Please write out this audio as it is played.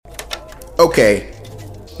Okay,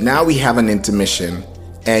 now we have an intermission,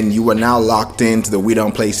 and you are now locked into the We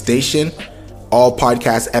Don't Play station. All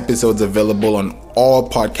podcast episodes available on all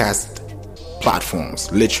podcast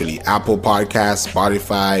platforms, literally Apple Podcasts,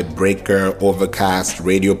 Spotify, Breaker, Overcast,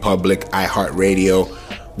 Radio Public, iHeartRadio.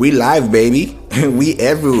 We live, baby. We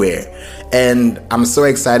everywhere. And I'm so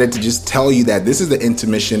excited to just tell you that this is the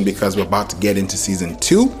intermission because we're about to get into season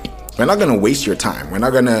 2. We're not going to waste your time. We're not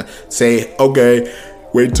going to say, okay,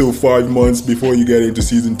 wait till 5 months before you get into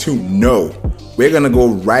season 2. No, we're going to go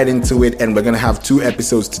right into it, and we're going to have 2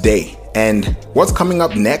 episodes today. And what's coming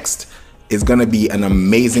up next is going to be an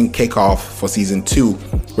amazing kickoff for season 2.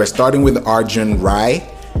 We're starting with Arjun Rai.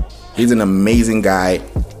 He's an amazing guy.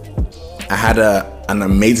 I had an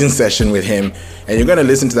amazing session with him, and you're going to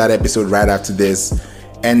listen to that episode right after this.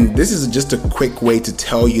 And this is just a quick way to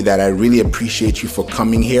tell you that I really appreciate you for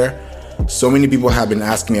coming here. So many people have been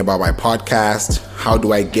asking me about my podcast. How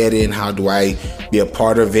do I get in? How do I be a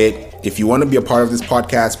part of it? If you want to be a part of this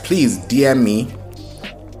podcast, please DM me.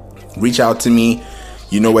 Reach out to me.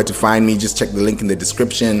 You know where to find me. Just check the link in the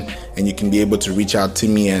description and you can be able to reach out to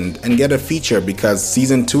me and get a feature, because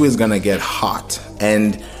season 2 is going to get hot.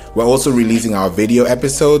 And we're also releasing our video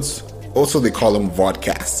episodes. Also, they call them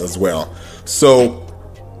vodcasts as well. So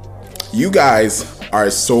you guys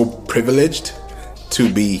are so privileged to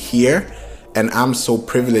be here, and I'm so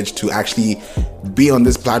privileged to actually be on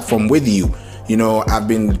this platform with you. You know, I've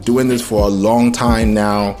been doing this for a long time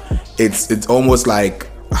now. It's almost like,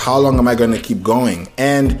 how long am I going to keep going?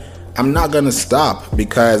 And I'm not going to stop,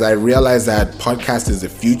 because I realize that podcast is the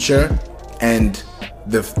future, and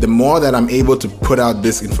the more that I'm able to put out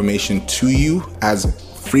this information to you as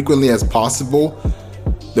frequently as possible,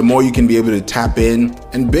 the more you can be able to tap in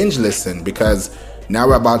and binge listen, because now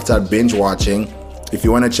we're about to start binge watching. If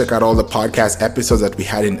you want to check out all the podcast episodes that we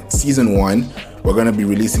had in season 1, we're going to be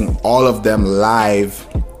releasing all of them live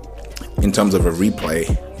in terms of a replay.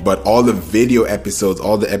 But all the video episodes,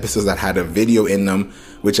 all the episodes that had a video in them,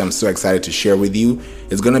 which I'm so excited to share with you,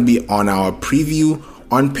 is going to be on our preview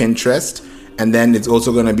on Pinterest. And then it's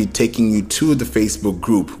also going to be taking you to the Facebook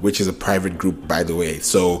group, which is a private group, by the way.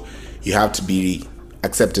 So you have to be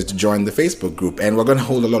accepted to join the Facebook group, and we're going to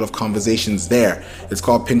hold a lot of conversations there. It's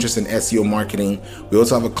called Pinterest and SEO Marketing. We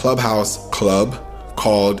also have a Clubhouse club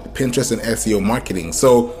called Pinterest and SEO Marketing.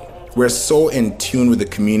 So we're so in tune with the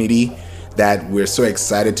community that we're so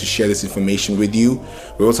excited to share this information with you.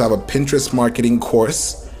 We also have a Pinterest marketing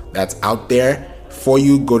course that's out there for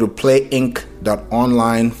you. Go to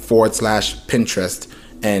playinc.online/Pinterest,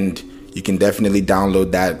 and you can definitely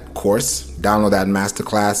download that course, download that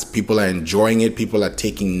masterclass. People are enjoying it. People are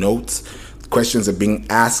taking notes. Questions are being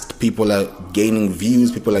asked. People are gaining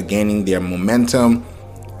views. People are gaining their momentum.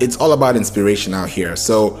 It's all about inspiration out here.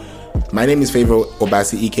 So my name is Favor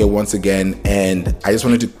Obasi Ike once again, and I just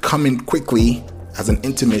wanted to come in quickly as an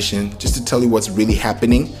intermission just to tell you what's really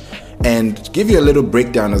happening and give you a little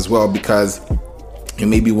breakdown as well, because you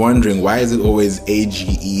may be wondering, why is it always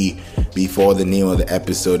AGE before the name of the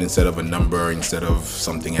episode instead of a number, instead of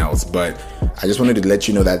something else? But I just wanted to let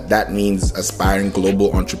you know that that means aspiring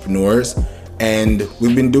global entrepreneurs. And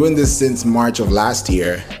we've been doing this since March of last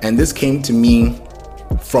year. And this came to me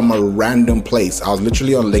from a random place. I was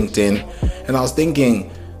literally on LinkedIn and I was thinking,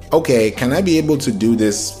 okay, can I be able to do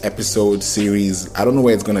this episode series? I don't know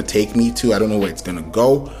where it's going to take me to. I don't know where it's going to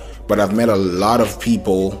go. But I've met a lot of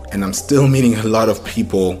people, and I'm still meeting a lot of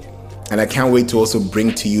people. And I can't wait to also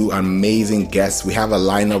bring to you amazing guests. We have a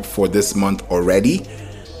lineup for this month already.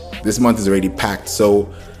 This month is already packed. So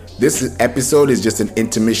this episode is just an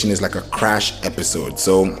intermission. It's like a crash episode.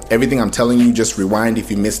 So everything I'm telling you, just rewind if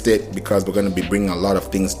you missed it, because we're going to be bringing a lot of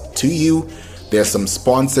things to you. There's some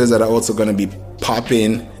sponsors that are also going to be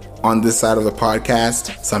popping on this side of the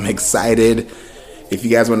podcast. So I'm excited. If you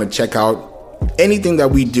guys want to check out anything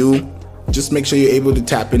that we do, just make sure you're able to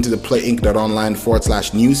tap into the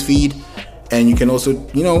playinc.online/newsfeed. And you can also,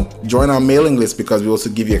 join our mailing list, because we also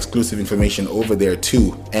give you exclusive information over there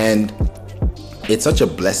too. And it's such a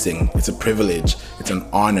blessing. It's a privilege. It's an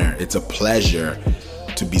honor. It's a pleasure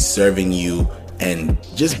to be serving you and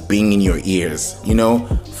just being in your ears,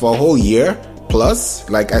 for a whole year plus.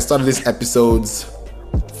 Like, I started these episodes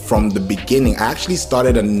from the beginning. I actually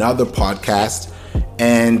started another podcast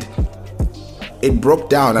and it broke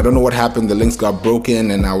down. I don't know what happened. The links got broken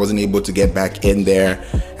and I wasn't able to get back in there.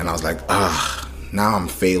 And I was like, now I'm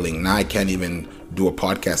failing. Now I can't even do a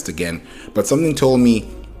podcast again. But something told me,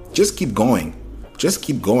 just keep going. Just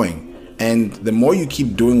keep going. And the more you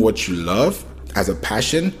keep doing what you love as a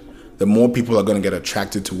passion, the more people are going to get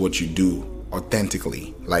attracted to what you do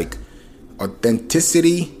authentically. Like,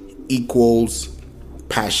 authenticity equals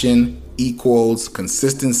passion equals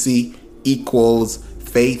consistency equals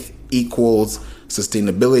faith equals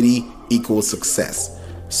sustainability equals success.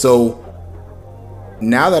 So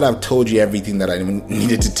now that I've told you everything that I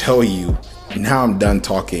needed to tell you, now I'm done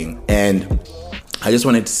talking. And I just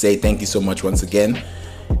wanted to say thank you so much once again.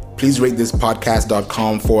 Please rate this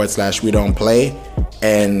podcast.com/we don't play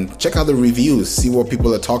and check out the reviews. See what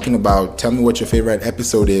people are talking about. Tell me what your favorite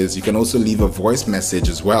episode is. You can also leave a voice message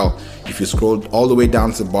as well. If you scroll all the way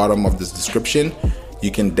down to the bottom of this description,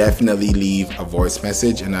 you can definitely leave a voice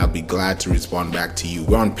message and I'll be glad to respond back to you.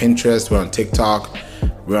 We're on Pinterest, we're on TikTok,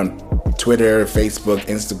 we're on Twitter, Facebook,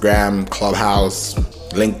 Instagram, Clubhouse,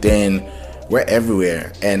 LinkedIn. We're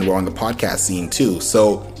everywhere, and we're on the podcast scene too.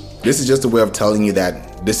 So this is just a way of telling you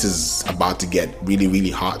that this is about to get really, really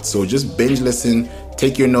hot. So just binge listen,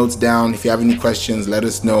 take your notes down. If you have any questions, let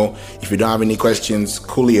us know. If you don't have any questions,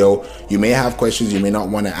 coolio. You may have questions you may not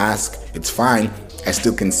want to ask. It's fine. I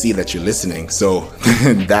still can see that you're listening. So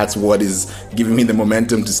that's what is giving me the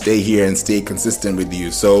momentum to stay here and stay consistent with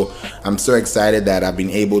you. So I'm so excited that I've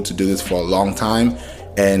been able to do this for a long time.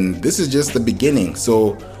 And this is just the beginning.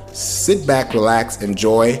 So sit back, relax,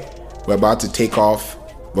 enjoy. We're about to take off.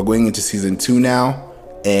 We're going into season 2 now.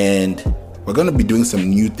 And we're going to be doing some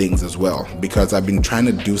new things as well, because I've been trying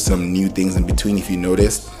to do some new things in between. If you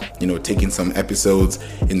noticed, taking some episodes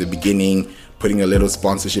in the beginning, putting a little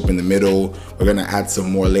sponsorship in the middle. We're going to add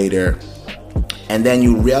some more later. And then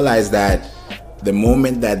you realize that the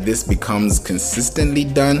moment that this becomes consistently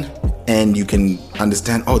done and you can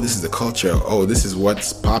understand, oh, this is the culture. Oh, this is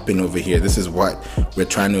what's popping over here. This is what we're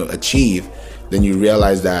trying to achieve. Then you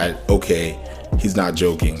realize that, okay, he's not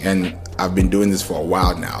joking. And I've been doing this for a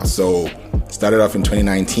while now. So started off in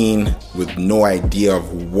 2019 with no idea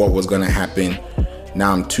of what was going to happen.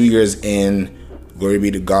 Now I'm 2 years in. Glory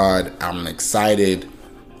be to God. I'm excited.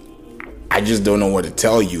 I just don't know what to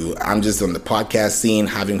tell you. I'm just on the podcast scene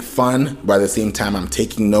having fun, but at the same time I'm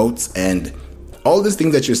taking notes, and all these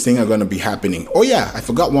things that you're seeing are going to be happening. Oh yeah, I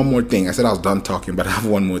forgot one more thing. I said I was done talking, but I have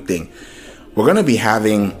one more thing. We're going to be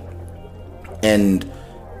having, and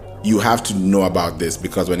you have to know about this,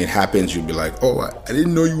 because when it happens, you'll be like, oh, I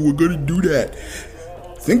didn't know you were going to do that.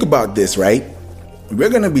 Think about this, right? We're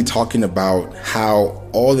going to be talking about how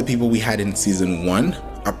all the people we had in season 1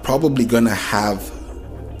 are probably going to have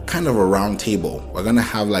kind of a round table. We're going to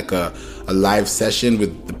have like a live session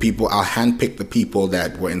with the people. I'll handpick the people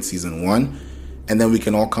that were in season 1, and then we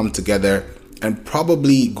can all come together and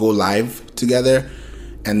probably go live together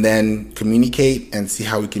and then communicate and see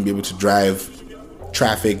how we can be able to drive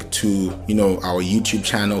traffic to, our YouTube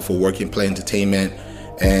channel for Work and Play Entertainment.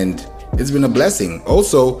 And it's been a blessing.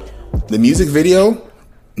 Also, the music video,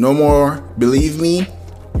 No More Believe Me,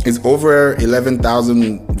 is over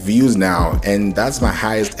 11,000 views now, and that's my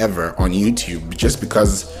highest ever on YouTube, just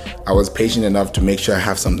because I was patient enough to make sure I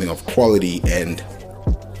have something of quality, and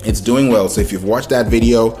it's doing well. So if you've watched that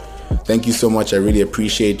video, thank you so much. I really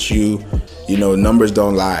appreciate you. Numbers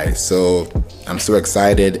don't lie. So I'm so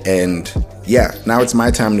excited, and yeah, now it's my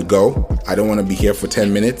time to go. I don't want to be here for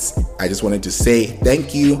 10 minutes. I just wanted to say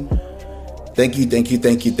thank you. Thank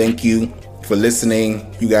you for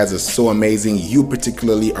listening. You guys are so amazing. You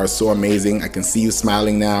particularly are so amazing. I can see you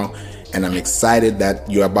smiling now, and I'm excited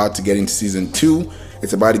that you're about to get into season 2.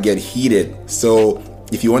 It's about to get heated. So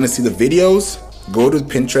if you want to see the videos, go to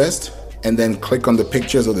Pinterest and then click on the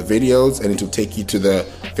pictures of the videos, and it will take you to the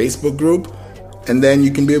Facebook group, and then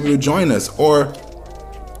you can be able to join us, or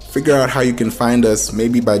figure out how you can find us,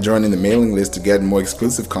 maybe by joining the mailing list to get more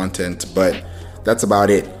exclusive content. But that's about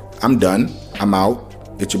it. I'm done. I'm out.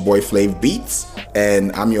 It's your boy Flav Beats,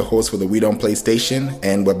 and I'm your host for the We Don't Play station,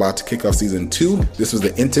 and we're about to kick off season 2. This was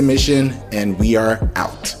the intermission, and we are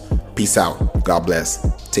out. Peace out. God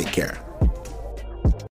bless. Take care.